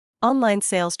Online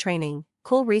sales training,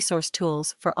 cool resource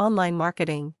tools for online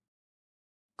marketing.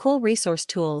 Cool resource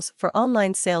tools for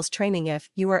online sales training.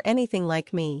 If you are anything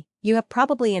like me, you have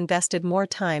probably invested more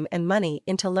time and money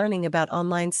into learning about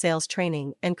online sales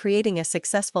training and creating a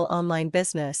successful online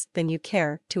business than you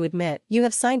care to admit. You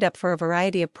have signed up for a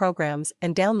variety of programs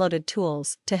and downloaded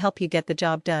tools to help you get the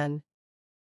job done.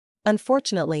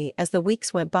 Unfortunately, as the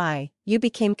weeks went by, you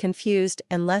became confused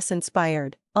and less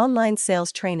inspired. Online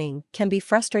sales training can be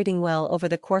frustrating. Well, over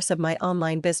the course of my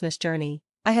online business journey,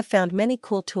 I have found many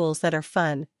cool tools that are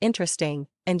fun, interesting,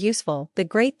 and useful. The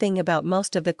great thing about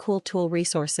most of the cool tool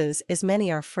resources is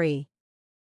many are free.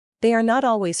 They are not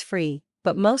always free,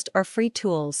 but most are free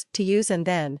tools to use, and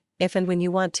then, if and when you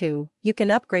want to, you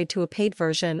can upgrade to a paid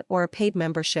version or a paid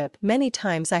membership. Many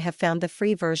times I have found the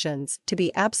free versions to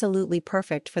be absolutely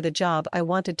perfect for the job I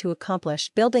wanted to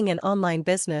accomplish. Building an online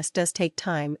business does take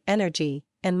time, energy,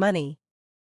 and money.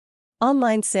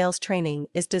 Online sales training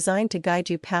is designed to guide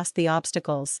you past the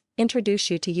obstacles,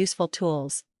 introduce you to useful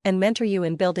tools, and mentor you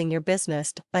in building your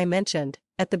business. I mentioned,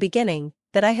 at the beginning,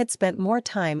 that I had spent more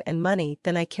time and money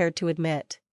than I cared to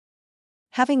admit.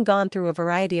 Having gone through a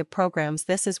variety of programs,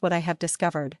 this is what I have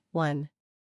discovered. 1.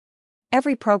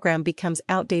 Every program becomes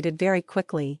outdated very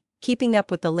quickly. Keeping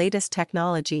up with the latest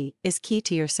technology is key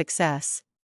to your success.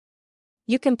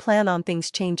 You can plan on things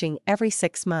changing every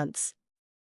 6 months.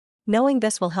 Knowing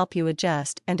this will help you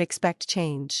adjust and expect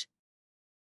change.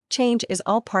 Change is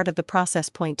all part of the process.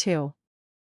 Point 2.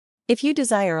 If you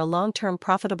desire a long-term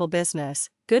profitable business,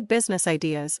 good business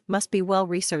ideas must be well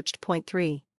researched. Point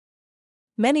 3.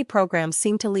 Many programs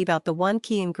seem to leave out the one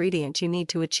key ingredient you need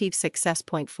to achieve success.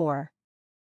 Point 4.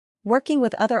 Working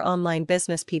with other online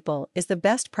business people is the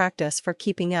best practice for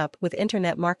keeping up with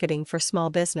internet marketing for small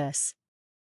business.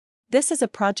 This is a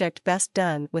project best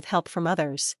done with help from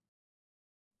others.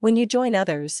 When you join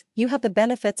others, you have the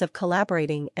benefits of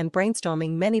collaborating and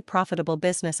brainstorming many profitable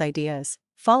business ideas.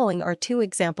 Following are 2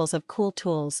 examples of cool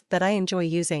tools that I enjoy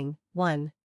using.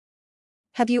 1.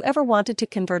 Have you ever wanted to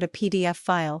convert a PDF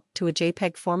file to a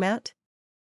JPEG format?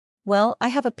 Well, I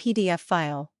have a PDF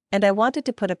file, and I wanted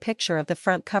to put a picture of the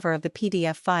front cover of the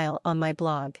PDF file on my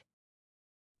blog.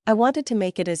 I wanted to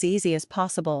make it as easy as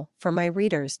possible for my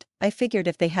readers. I figured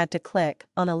if they had to click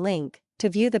on a link to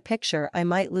view the picture, I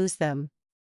might lose them.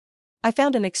 I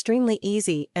found an extremely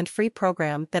easy and free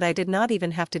program that I did not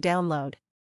even have to download.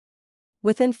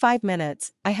 Within 5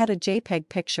 minutes, I had a JPEG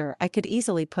picture I could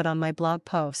easily put on my blog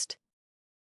post.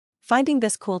 Finding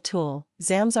this cool tool,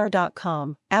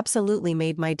 Zamzar.com, absolutely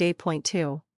made my day. Point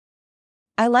 2.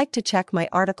 I like to check my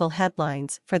article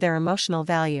headlines for their emotional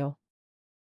value.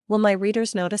 Will my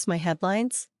readers notice my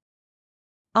headlines?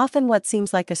 Often what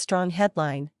seems like a strong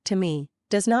headline, to me,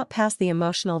 does not pass the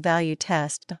emotional value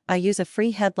test. I use a free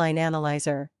headline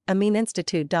analyzer,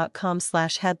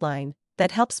 amininstitute.com/headline,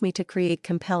 that helps me to create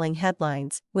compelling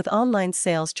headlines. With online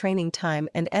sales training, time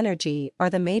and energy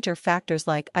are the major factors.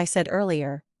 Like I said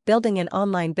earlier, building an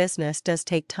online business does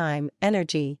take time,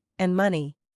 energy, and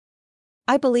money.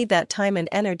 I believe that time and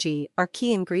energy are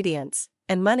key ingredients,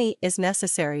 and money is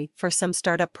necessary for some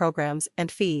startup programs and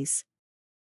fees.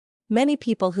 Many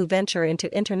people who venture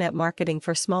into internet marketing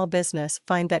for small business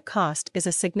find that cost is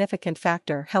a significant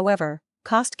factor. However,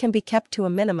 cost can be kept to a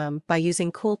minimum by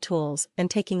using cool tools and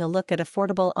taking a look at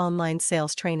affordable online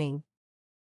sales training.